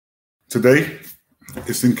Today,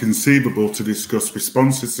 it's inconceivable to discuss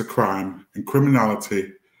responses to crime and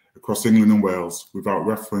criminality across England and Wales without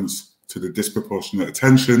reference to the disproportionate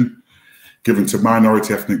attention given to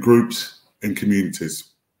minority ethnic groups and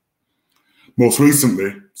communities. Most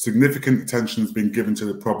recently, significant attention has been given to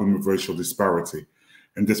the problem of racial disparity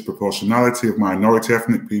and disproportionality of minority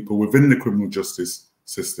ethnic people within the criminal justice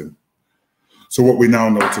system. So what we now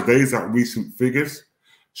know today is that recent figures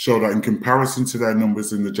show that in comparison to their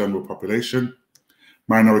numbers in the general population,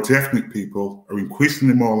 minority ethnic people are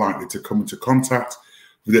increasingly more likely to come into contact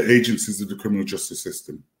with the agencies of the criminal justice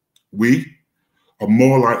system. We are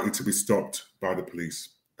more likely to be stopped by the police,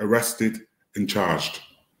 arrested and charged.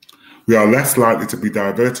 We are less likely to be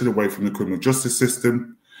diverted away from the criminal justice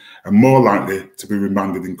system and more likely to be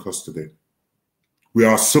remanded in custody. We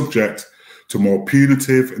are subject to more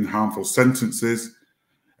punitive and harmful sentences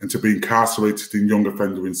and to be incarcerated in young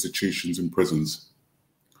offender institutions and prisons.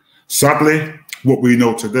 Sadly, what we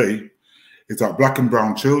know today is that Black and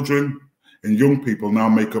brown children and young people now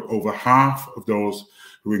make up over half of those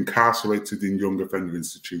who are incarcerated in young offender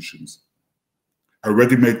institutions, a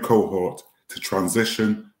ready-made cohort to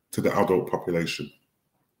transition to the adult population.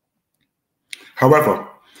 However,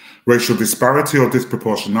 racial disparity or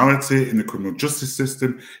disproportionality in the criminal justice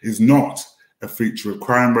system is not a feature of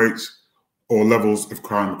crime rates or levels of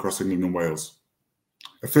crime across England and Wales.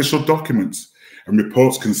 Official documents and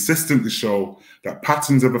reports consistently show that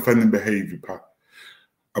patterns of offending behaviour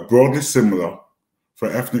are broadly similar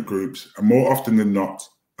for ethnic groups and more often than not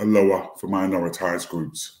are lower for minoritised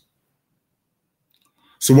groups.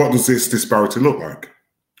 So what does this disparity look like?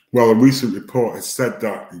 Well, a recent report has said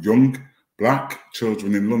that young Black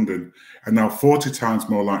children in London are now 40 times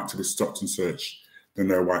more likely to be stopped and searched than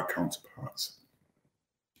their white counterparts.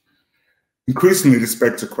 Increasingly, this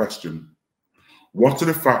begs a question: what are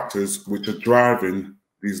the factors which are driving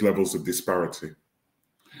these levels of disparity?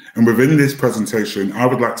 And within this presentation, I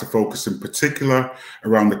would like to focus in particular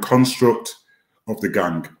around the construct of the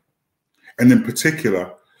gang, and in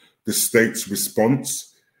particular, the state's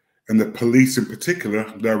response and the police in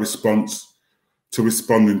particular, their response to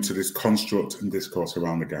responding to this construct and discourse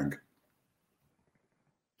around the gang.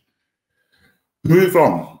 Move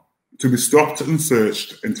on. To be stopped and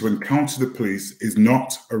searched and to encounter the police is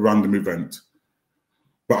not a random event,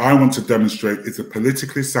 but I want to demonstrate it's a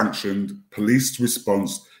politically sanctioned police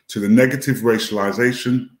response to the negative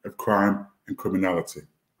racialisation of crime and criminality.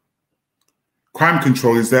 Crime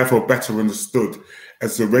control is therefore better understood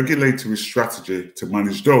as a regulatory strategy to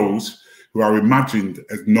manage those who are imagined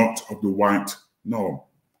as not of the white norm,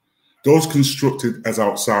 those constructed as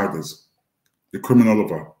outsiders, the criminal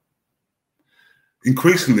other.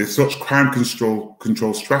 Increasingly, such crime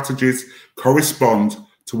control strategies correspond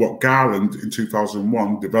to what Garland in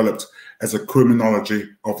 2001 developed as a criminology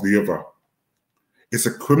of the other. It's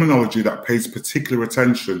a criminology that pays particular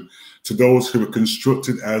attention to those who are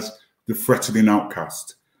constructed as the threatening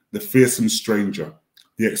outcast, the fearsome stranger,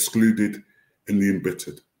 the excluded and the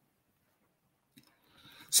embittered.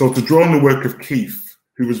 So to draw on the work of Keith,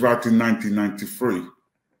 who was writing in 1993,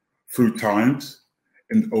 through times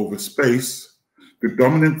and over space, the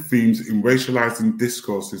dominant themes in racializing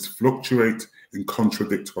discourses fluctuate and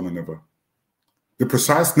contradict one another. The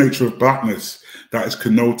precise nature of Blackness that is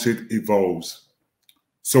connoted evolves.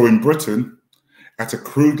 So in Britain, at a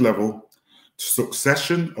crude level,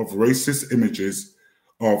 succession of racist images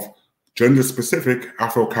of gender-specific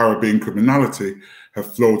Afro-Caribbean criminality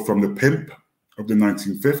have flowed from the pimp of the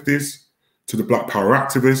 1950s to the Black Power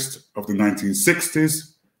activist of the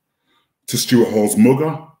 1960s, to Stuart Hall's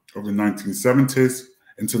mugger of the 1970s,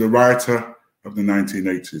 and to the rioter of the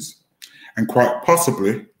 1980s. And quite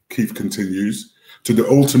possibly, Keith continues, to the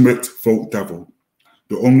ultimate folk devil,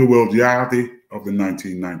 the underworld yardie of the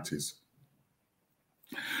 1990s.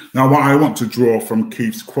 Now, what I want to draw from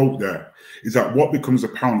Keith's quote there is that what becomes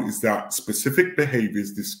apparent is that specific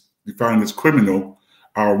behaviours defined as criminal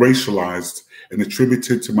are racialised and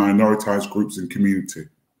attributed to minoritized groups and community.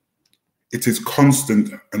 It is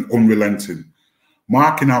constant and unrelenting,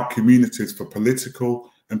 marking out communities for political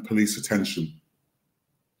and police attention.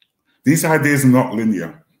 These ideas are not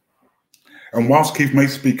linear. And whilst Keith may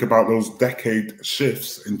speak about those decade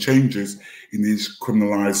shifts and changes in these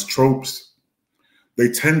criminalised tropes, they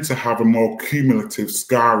tend to have a more cumulative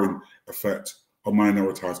scarring effect on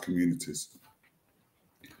minoritized communities.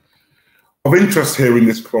 Of interest here in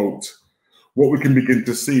this quote, what we can begin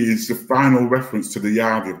to see is the final reference to the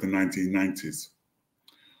yardie of the 1990s.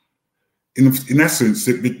 In essence,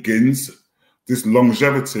 it begins this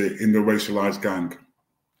longevity in the racialized gang.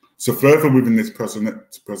 So further within this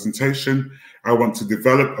presentation, I want to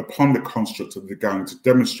develop upon the construct of the gang to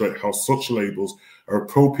demonstrate how such labels are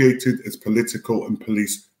appropriated as political and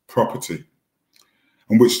police property,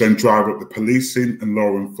 and which then drive up the policing and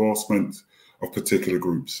law enforcement of particular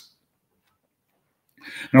groups.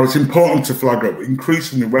 Now, it's important to flag up,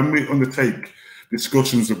 increasingly when we undertake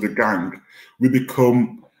discussions of the gang, we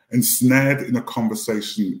become ensnared in a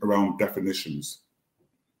conversation around definitions.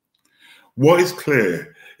 What is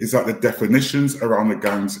clear is that the definitions around the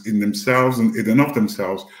gangs in themselves and in and of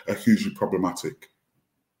themselves are hugely problematic.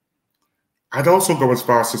 I'd also go as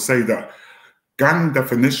far as to say that gang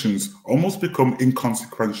definitions almost become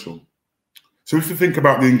inconsequential. So if you think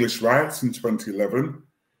about the English riots in 2011,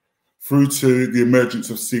 through to the emergence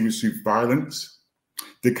of serious youth violence,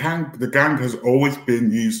 the gang has always been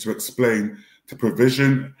used to explain the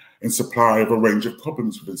provision and supply of a range of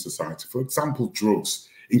problems within society. For example, drugs.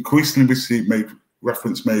 Increasingly we see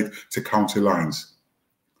reference made to county lines.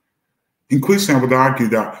 Increasingly, I would argue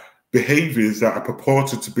that behaviours that are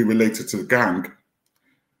purported to be related to the gang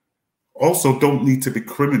also don't need to be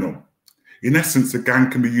criminal. In essence, the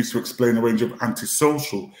gang can be used to explain a range of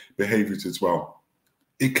antisocial behaviours as well.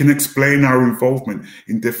 It can explain our involvement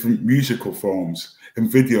in different musical forms and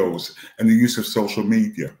videos and the use of social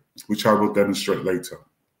media, which I will demonstrate later.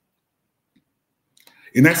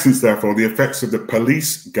 In essence, therefore, the effects of the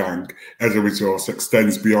police gang as a resource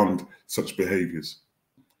extends beyond such behaviours.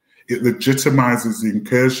 It legitimises the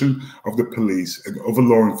incursion of the police and other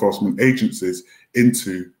law enforcement agencies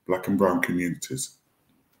into Black and brown communities.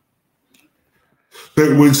 So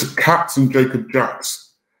it was Katz and Jacob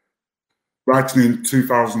Jacks, writing in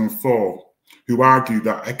 2004, who argued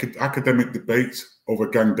that academic debates over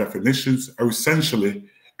gang definitions are essentially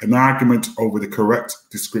an argument over the correct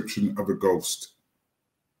description of a ghost.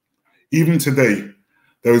 Even today,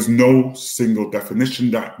 there is no single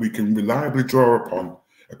definition that we can reliably draw upon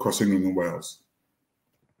across England and Wales.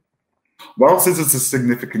 Whilst this is a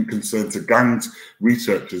significant concern to gangs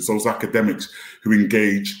researchers, those academics who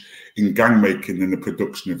engage in gang making and the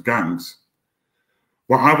production of gangs,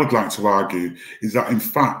 what I would like to argue is that, in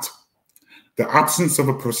fact, the absence of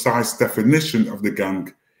a precise definition of the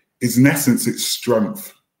gang is in essence its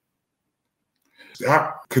strength.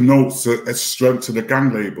 That connotes a strength to the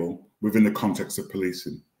gang label within the context of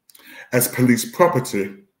policing. As police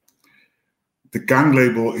property, the gang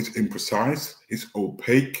label is imprecise, it's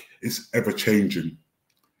opaque, it's ever-changing.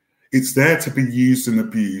 It's there to be used and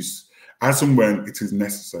abused as and when it is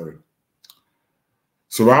necessary.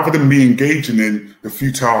 So rather than me engaging in the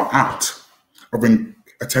futile act of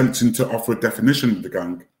attempting to offer a definition of the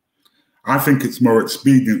gang, I think it's more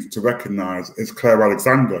expedient to recognise, as Claire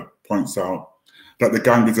Alexander points out, that the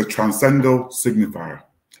gang is a transcendental signifier.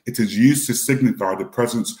 It is used to signify the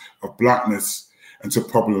presence of blackness and to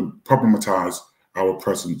problematise our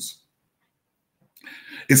presence.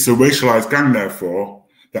 It's a racialised gang, therefore,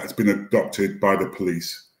 that has been adopted by the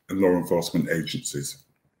police and law enforcement agencies.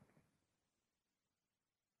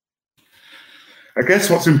 I guess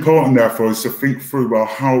what's important, therefore, is to think through, well,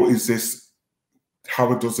 how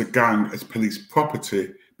does a gang as police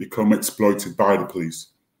property become exploited by the police?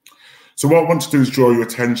 So what I want to do is draw your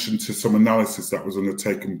attention to some analysis that was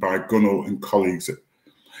undertaken by Gunnell and colleagues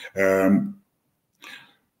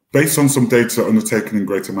based on some data undertaken in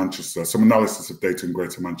Greater Manchester, some analysis of data in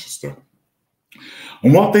Greater Manchester.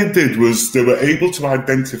 And what they did was they were able to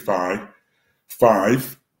identify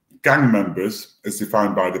 5 gang members as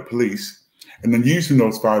defined by the police, and then using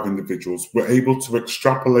those 5 individuals were able to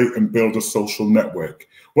extrapolate and build a social network,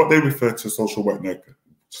 what they refer to as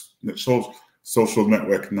social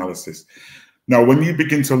network analysis. Now, when you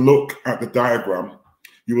begin to look at the diagram,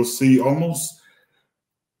 you will see almost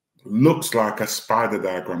looks like a spider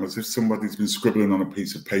diagram, as if somebody's been scribbling on a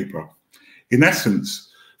piece of paper. In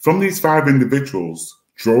essence, from these 5 individuals,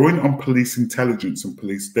 drawing on police intelligence and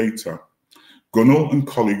police data, Gunnell and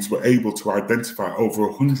colleagues were able to identify over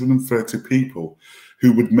 130 people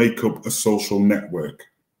who would make up a social network.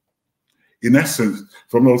 In essence,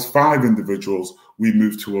 from those 5 individuals, we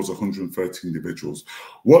moved towards 130 individuals.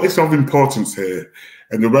 What is of importance here,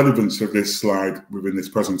 and the relevance of this slide within this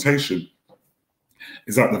presentation,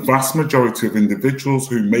 is that the vast majority of individuals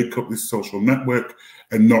who make up this social network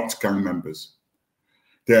are not gang members.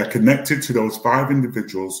 They are connected to those 5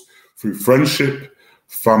 individuals through friendship,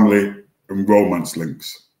 family, and romance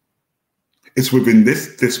links. It's within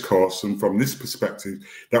this discourse and from this perspective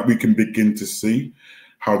that we can begin to see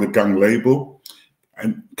how the gang label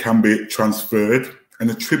can be transferred and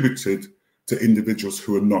attributed to individuals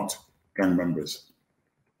who are not gang members.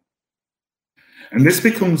 And this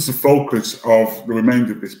becomes the focus of the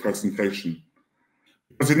remainder of this presentation.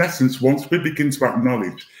 Because in essence, once we begin to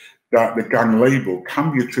acknowledge that the gang label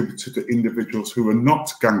can be attributed to individuals who are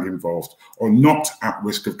not gang involved or not at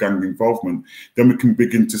risk of gang involvement, then we can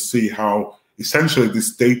begin to see how essentially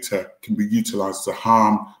this data can be utilized to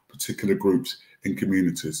harm particular groups in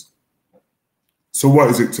communities. So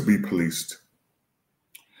what is it to be policed?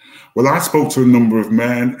 Well, I spoke to a number of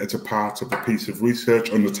men as a part of a piece of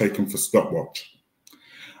research undertaken for Stopwatch.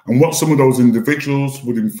 And what some of those individuals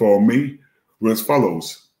would inform me were as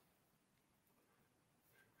follows.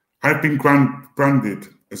 I've been branded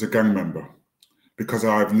as a gang member because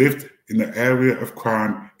I've lived in the area of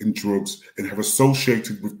crime and drugs and have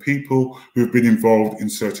associated with people who have been involved in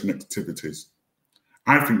certain activities.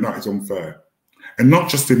 I think that is unfair. And not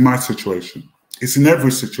just in my situation, it's in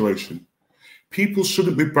every situation. People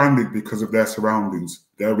shouldn't be branded because of their surroundings,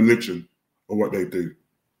 their religion, or what they do.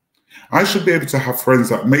 I should be able to have friends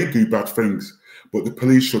that may do bad things, but the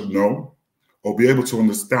police should know or be able to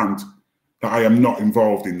understand that I am not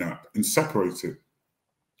involved in that and separate it.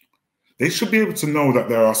 They should be able to know that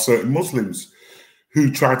there are certain Muslims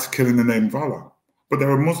who try to kill in the name of Allah, but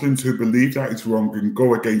there are Muslims who believe that is wrong and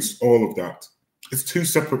go against all of that. It's two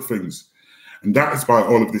separate things. And that is why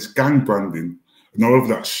all of this gang branding and all of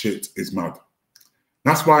that shit is mad.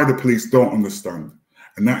 That's why the police don't understand.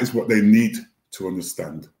 And that is what they need to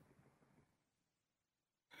understand.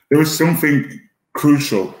 There is something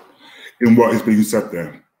crucial in what is being said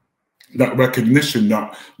there. That recognition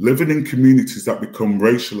that living in communities that become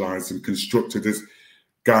racialized and constructed as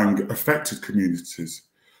gang-affected communities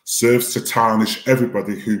serves to tarnish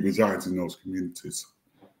everybody who resides in those communities.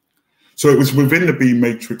 So it was within the B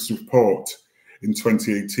Matrix report in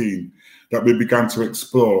 2018 that we began to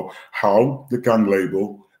explore how the gang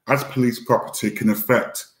label as police property can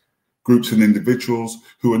affect groups and individuals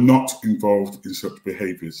who are not involved in such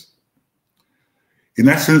behaviours. In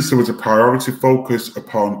essence, there was a priority focus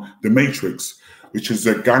upon the Matrix, which is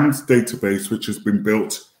a gangs database which has been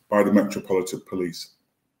built by the Metropolitan Police.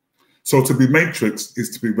 So to be Matrix is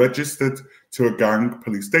to be registered to a gang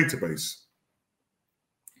police database.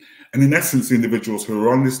 And in essence, the individuals who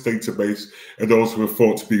are on this database are those who are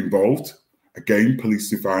thought to be involved, again, police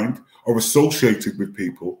defined, or associated with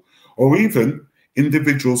people, or even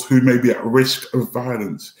individuals who may be at risk of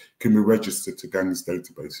violence can be registered to gangs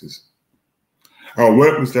databases. Our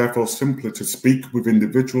work was therefore simply to speak with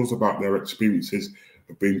individuals about their experiences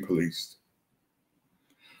of being policed.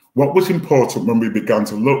 What was important when we began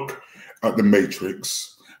to look at the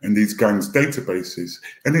Matrix and these gangs databases,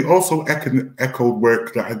 and it also echoed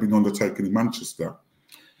work that had been undertaken in Manchester,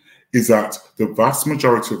 is that the vast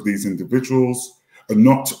majority of these individuals are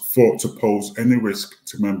not thought to pose any risk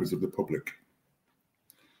to members of the public.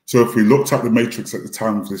 So if we looked at the Matrix at the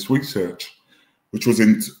time of this research, which was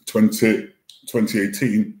in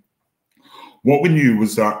 2018, what we knew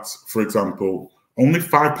was that, for example, only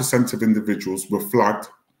 5% of individuals were flagged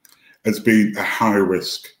as being a high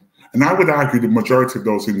risk. And I would argue the majority of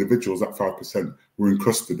those individuals, that 5%, were in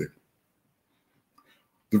custody.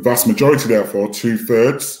 The vast majority, therefore,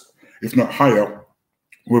 2/3, if not higher,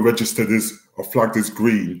 were registered as or flagged as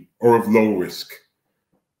green or of low risk.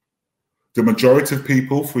 The majority of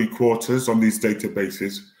people, 3/4 on these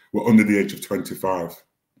databases, were under the age of 25.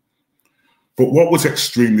 But what was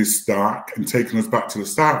extremely stark and taking us back to the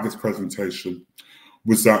start of this presentation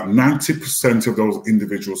was that 90% of those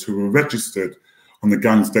individuals who were registered on the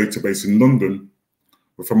gangs database in London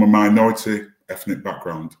were from a minority ethnic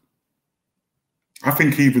background. I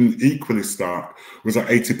think even equally stark was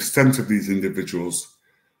that 80% of these individuals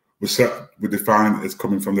were defined as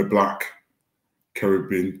coming from the Black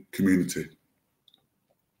Caribbean community.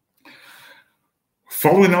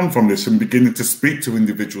 Following on from this and beginning to speak to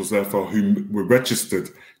individuals, therefore, who were registered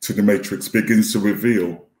to the Matrix begins to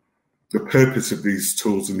reveal the purpose of these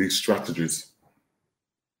tools and these strategies.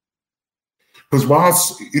 Because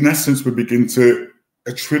whilst, in essence, we begin to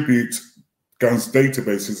attribute gangs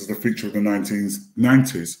databases as a feature of the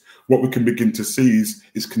 1990s, what we can begin to see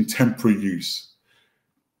is contemporary use.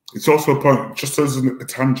 It's also a point, just as a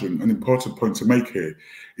tangent, an important point to make here,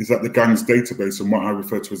 is that the gangs database and what I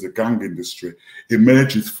refer to as the gang industry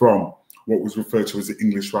emerges from what was referred to as the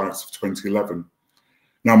English riots of 2011.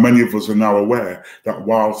 Now, many of us are now aware that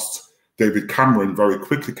whilst David Cameron very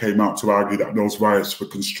quickly came out to argue that those riots were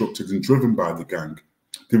constructed and driven by the gang,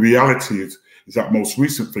 the reality is that most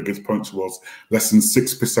recent figures point towards less than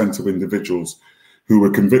 6% of individuals who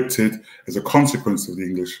were convicted as a consequence of the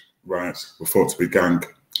English riots were thought to be gang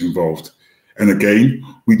involved. And again,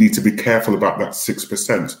 we need to be careful about that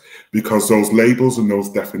 6% because those labels and those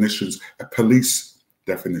definitions are police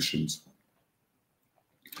definitions.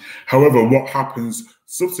 However, what happens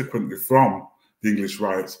subsequently from the English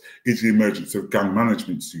riots is the emergence of gang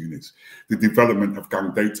management units, the development of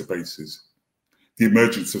gang databases, the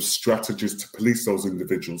emergence of strategies to police those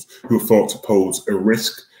individuals who are thought to pose a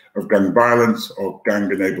risk of gang violence or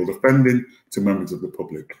gang-enabled offending to members of the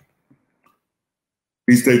public.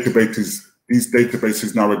 These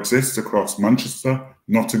databases now exist across Manchester,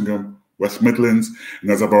 Nottingham, West Midlands,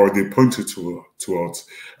 and as I've already pointed towards,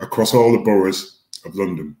 across all the boroughs of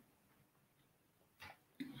London.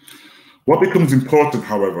 What becomes important,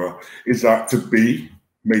 however, is that to be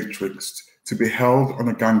matrixed, to be held on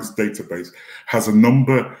a gang's database, has a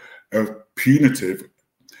number of punitive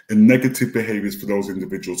and negative behaviours for those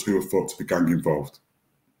individuals who are thought to be gang involved.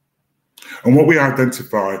 And what we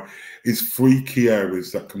identify is 3 key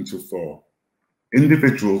areas that come to the fore.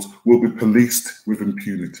 Individuals will be policed with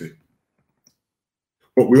impunity.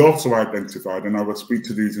 What we also identified, and I will speak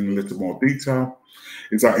to these in a little more detail,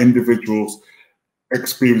 is that individuals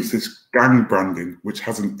experience this gang branding, which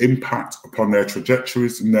has an impact upon their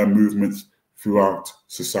trajectories and their movements throughout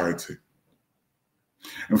society.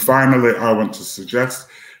 And finally, I want to suggest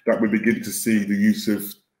that we begin to see the use of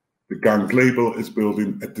the gang label as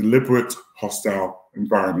building a deliberate hostile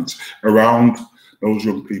environment around those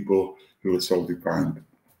young people who are so defined.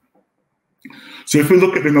 So if we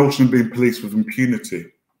look at the notion of being policed with impunity,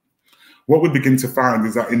 what we begin to find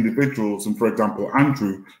is that individuals, and for example,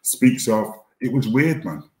 Andrew speaks of, it was weird,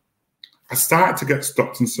 man. I started to get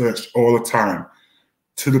stopped and searched all the time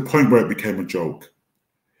to the point where it became a joke.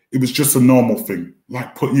 It was just a normal thing,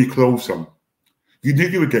 like putting your clothes on. You knew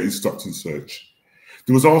you were getting stopped and searched.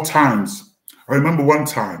 There was all times. I remember one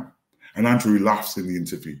time, and Andrew laughs in the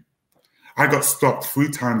interview, I got stopped 3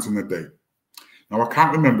 times in a day. Now, I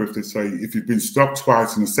can't remember if they say if you've been stopped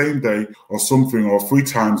twice in the same day or something, or 3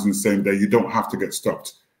 times in the same day, you don't have to get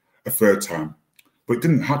stopped a 3rd time. But it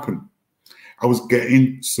didn't happen. I was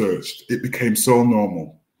getting searched. It became so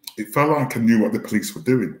normal. It felt like I knew what the police were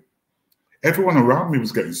doing. Everyone around me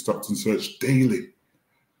was getting stopped and searched daily.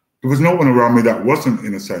 There was no one around me that wasn't,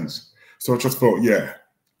 in a sense. So I just thought, yeah,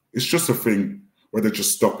 it's just a thing where they're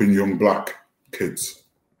just stopping young black kids.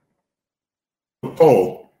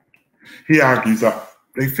 Paul, he argues that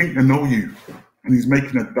they think they know you, and he's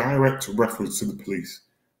making a direct reference to the police.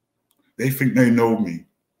 They think they know me.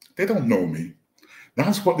 They don't know me.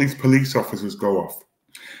 That's what these police officers go off.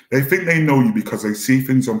 They think they know you because they see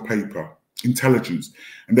things on paper, intelligence,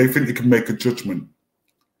 and they think they can make a judgment.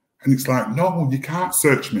 And it's like, no, you can't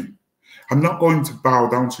search me. I'm not going to bow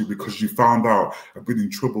down to you because you found out I've been in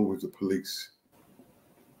trouble with the police.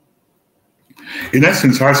 In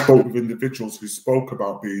essence, I spoke with individuals who spoke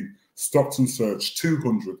about being stopped and searched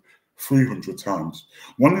 200, 300 times.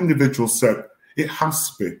 One individual said it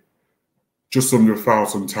has to be just under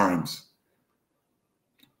 1,000 times.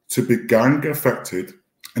 To be gang affected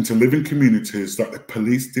and to live in communities that the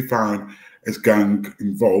police define as gang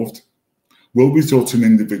involved will result in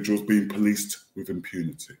individuals being policed with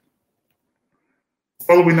impunity.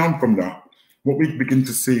 Following on from that, what we begin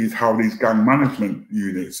to see is how these gang management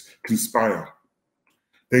units conspire.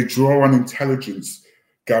 They draw on intelligence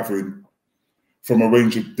gathering from a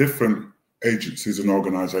range of different agencies and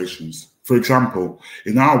organisations. For example,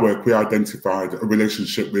 in our work, we identified a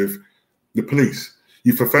relationship with the police,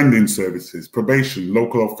 youth offending services, probation,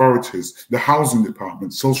 local authorities, the housing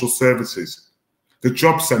department, social services, the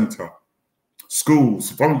job centre,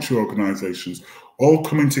 schools, voluntary organisations, all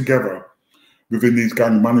coming together within these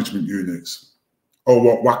gang management units, or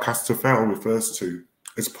what Waqas Tafel refers to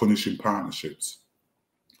as punishing partnerships.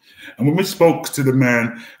 And when we spoke to the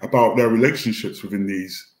men about their relationships within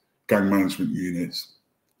these gang management units,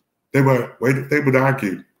 they would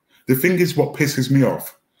argue, the thing is, what pisses me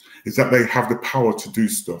off is that they have the power to do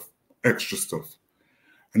stuff, extra stuff,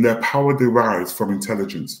 and their power derives from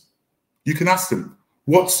intelligence. You can ask them,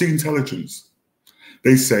 what's the intelligence?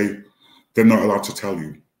 They say they're not allowed to tell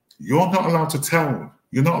you. You're not allowed to tell.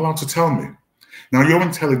 You're not allowed to tell me. Now, your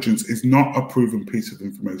intelligence is not a proven piece of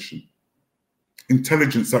information.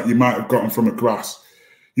 Intelligence that you might have gotten from a grass,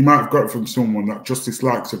 you might have got it from someone that just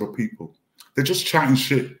dislikes other people. They're just chatting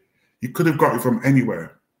shit. You could have got it from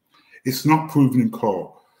anywhere. It's not proven in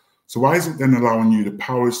court. So why is it then allowing you the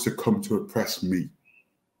powers to come to oppress me?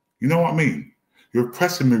 You know what I mean? You're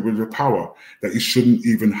oppressing me with a power that you shouldn't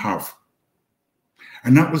even have.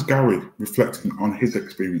 And that was Gary reflecting on his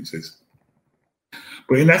experiences.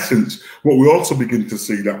 But in essence, what we also begin to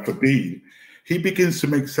see that for Dean, he begins to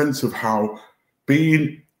make sense of how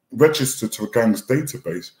being registered to a gang's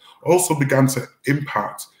database also began to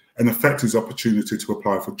impact and affect his opportunity to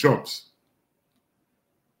apply for jobs.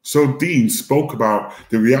 So Dean spoke about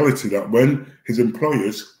the reality that when his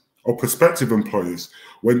employers or prospective employers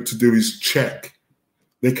went to do his check,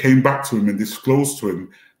 they came back to him and disclosed to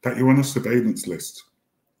him that you're on a surveillance list.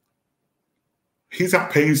 He's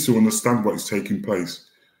at pains to understand what is taking place,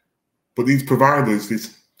 but these providers,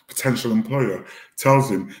 this potential employer,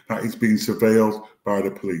 tells him that he's being surveilled by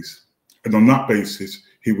the police. And on that basis,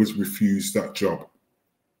 he was refused that job.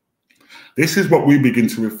 This is what we begin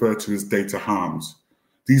to refer to as data harms.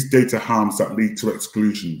 These data harms that lead to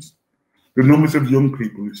exclusions. The numbers of young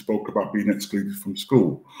people who spoke about being excluded from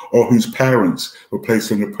school, or whose parents were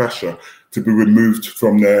placed under pressure to be removed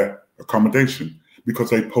from their accommodation because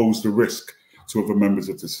they posed a risk to other members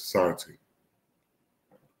of the society.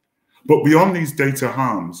 But beyond these data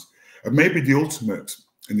harms, and maybe the ultimate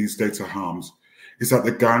in these data harms, is that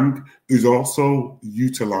the gang is also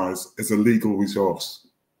utilised as a legal resource.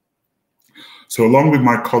 So along with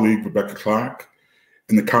my colleague Rebecca Clark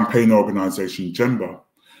in the campaign organisation GENBA,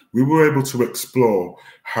 we were able to explore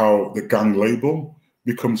how the gang label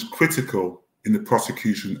becomes critical in the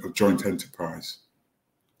prosecution of joint enterprise.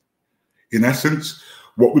 In essence,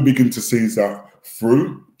 what we begin to see is that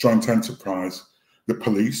through joint enterprise, the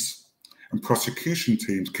police and prosecution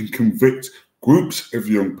teams can convict groups of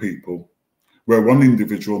young people where one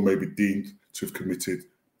individual may be deemed to have committed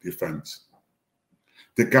the offence.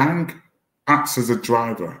 The gang acts as a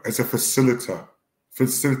driver, as a facilitator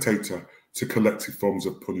to collective forms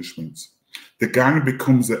of punishment. The gang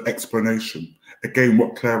becomes the explanation, again,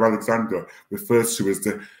 what Claire Alexander refers to as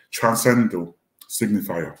the transcendental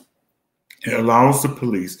signifier. It allows the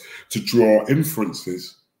police to draw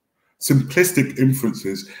inferences, simplistic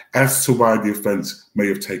inferences, as to why the offence may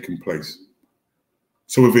have taken place.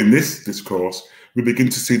 So within this discourse, we begin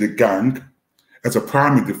to see the gang as a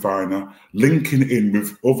primary definer linking in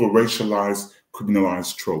with other racialised,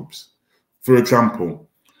 criminalised tropes. For example,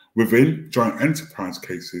 within joint enterprise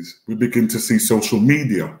cases, we begin to see social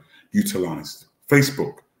media utilised,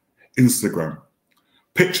 Facebook, Instagram,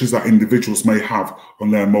 pictures that individuals may have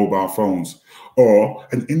on their mobile phones, or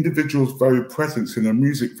an individual's very presence in a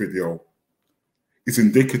music video is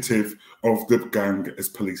indicative of the gang as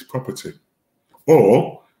police property,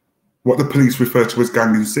 or what the police refer to as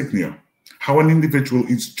gang insignia, how an individual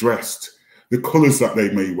is dressed, the colours that they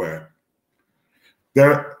may wear.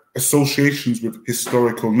 Their associations with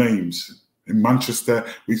historical names. In Manchester,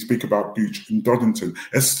 we speak about Gooch and Doddington,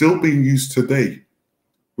 are still being used today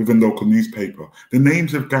within local newspaper. The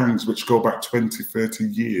names of gangs which go back 20, 30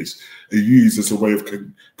 years are used as a way of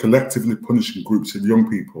collectively punishing groups of young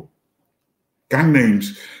people. Gang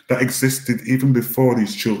names that existed even before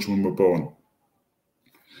these children were born.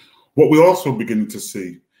 What we're also beginning to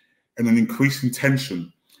see, and an increasing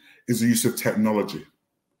tension, is the use of technology.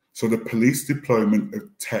 So the police deployment of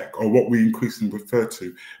tech, or what we increasingly refer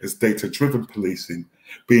to as data-driven policing,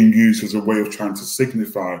 being used as a way of trying to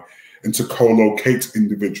signify and to co-locate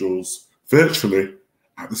individuals virtually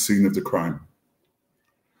at the scene of the crime.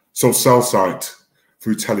 So cell site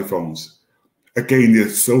through telephones. Again, the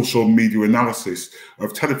social media analysis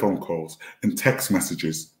of telephone calls and text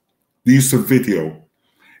messages. The use of video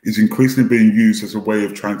is increasingly being used as a way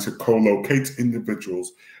of trying to co-locate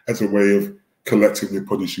individuals as a way of collectively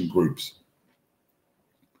punishing groups.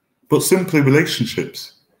 But simply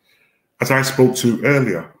relationships. As I spoke to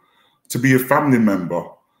earlier, to be a family member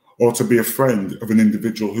or to be a friend of an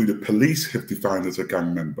individual who the police have defined as a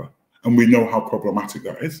gang member, and we know how problematic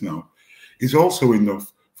that is now, is also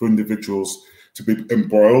enough for individuals to be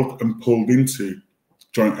embroiled and pulled into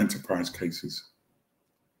joint enterprise cases.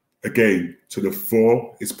 Again, to the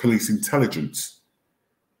fore is police intelligence.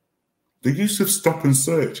 The use of stop and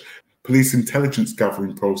search, police intelligence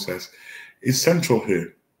gathering process, is central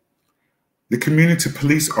here. The community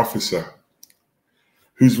police officer,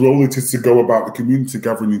 whose role it is to go about the community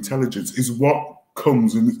gathering intelligence, is what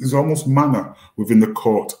comes and is almost manna within the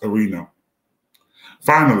court arena.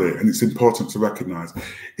 Finally, and it's important to recognise,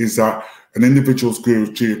 is that an individual's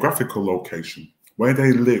geographical location, where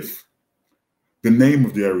they live, the name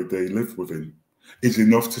of the area they live within, is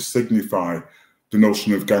enough to signify the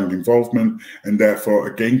notion of gang involvement, and therefore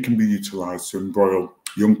again can be utilised to embroil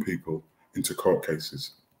young people into court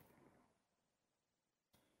cases.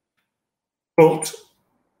 But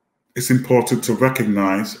it's important to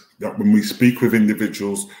recognise that when we speak with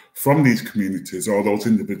individuals from these communities, or those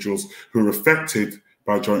individuals who are affected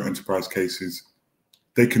by joint enterprise cases,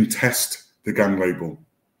 they can test the gang label.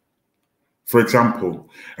 For example,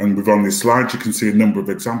 and on this slide you can see a number of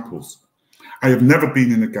examples. I have never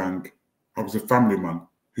been in a gang. I was a family man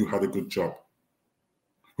who had a good job.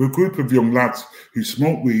 We're a group of young lads who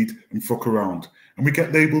smoke weed and fuck around, and we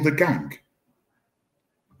get labelled a gang.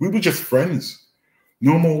 We were just friends,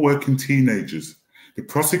 normal working teenagers, The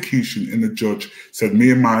prosecution and the judge said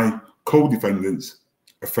me and my co-defendants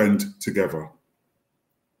offend together.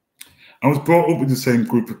 I was brought up with the same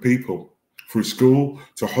group of people, through school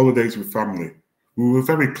to holidays with family. We were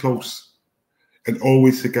very close and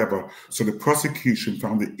always together, so the prosecution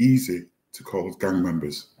found it easy to call us gang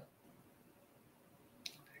members.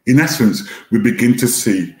 In essence, we begin to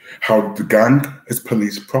see how the gang as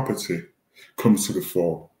police property comes to the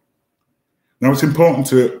fore. Now, it's important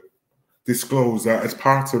to disclose that as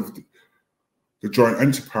part of the Joint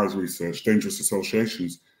Enterprise Research, Dangerous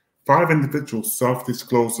Associations, 5 individuals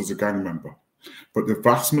self-disclosed as a gang member, but the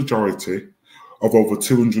vast majority of over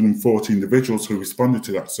 240 individuals who responded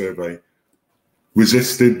to that survey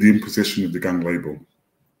resisted the imposition of the gang label.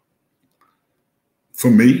 For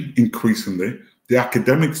me, increasingly, the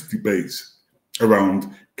academics' debates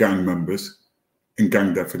around gang members and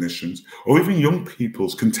gang definitions, or even young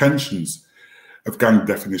people's contentions of gang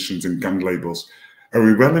definitions and gang labels, are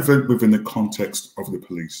irrelevant within the context of the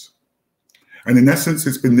police. And in essence,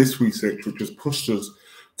 it's been this research which has pushed us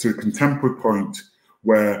to a contemporary point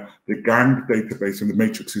where the gang database and the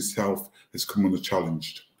matrix itself has come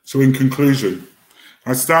unchallenged. So in conclusion,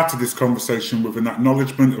 I started this conversation with an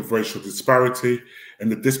acknowledgement of racial disparity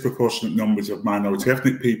and the disproportionate numbers of minority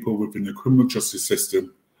ethnic people within the criminal justice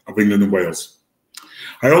system of England and Wales.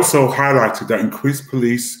 I also highlighted that increased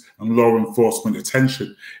police and law enforcement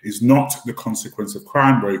attention is not the consequence of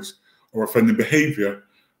crime rates or offending behaviour,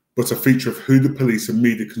 but a feature of who the police and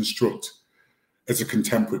media construct as a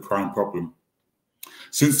contemporary crime problem.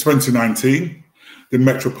 Since 2019, the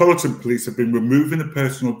Metropolitan Police have been removing the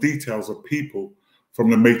personal details of people from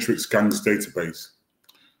the Matrix Gangs database.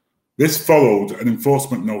 This followed an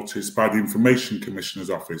enforcement notice by the Information Commissioner's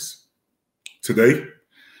Office. Today,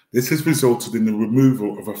 this has resulted in the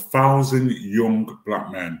removal of 1,000 young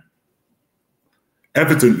black men.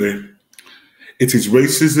 Evidently, it is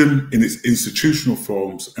racism in its institutional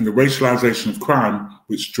forms and the racialization of crime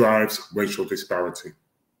which drives racial disparity.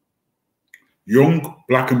 Young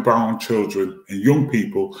black and brown children and young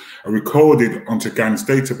people are recorded onto gangs'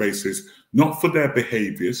 databases not for their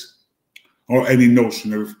behaviours or any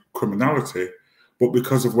notion of criminality, but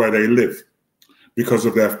because of where they live, because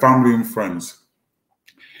of their family and friends.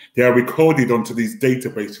 They are recorded onto these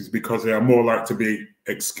databases because they are more likely to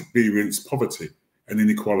experience poverty and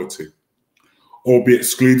inequality, or be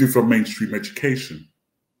excluded from mainstream education.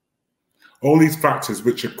 All these factors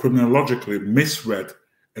which are criminologically misread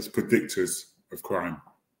as predictors of crime.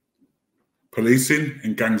 Policing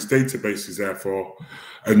and gangs databases, therefore,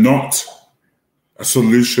 are not a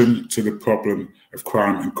solution to the problem of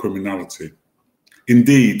crime and criminality.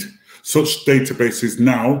 Indeed, such databases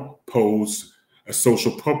now pose a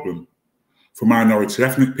social problem for minority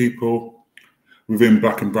ethnic people within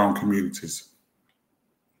black and brown communities.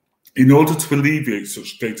 In order to alleviate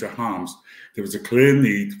such data harms, there is a clear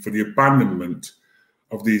need for the abandonment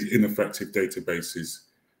of these ineffective databases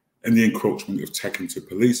and the encroachment of tech into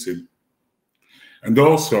policing, and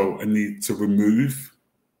also a need to remove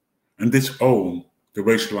and disown the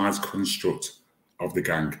racialized construct of the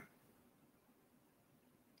gang.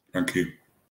 Thank you.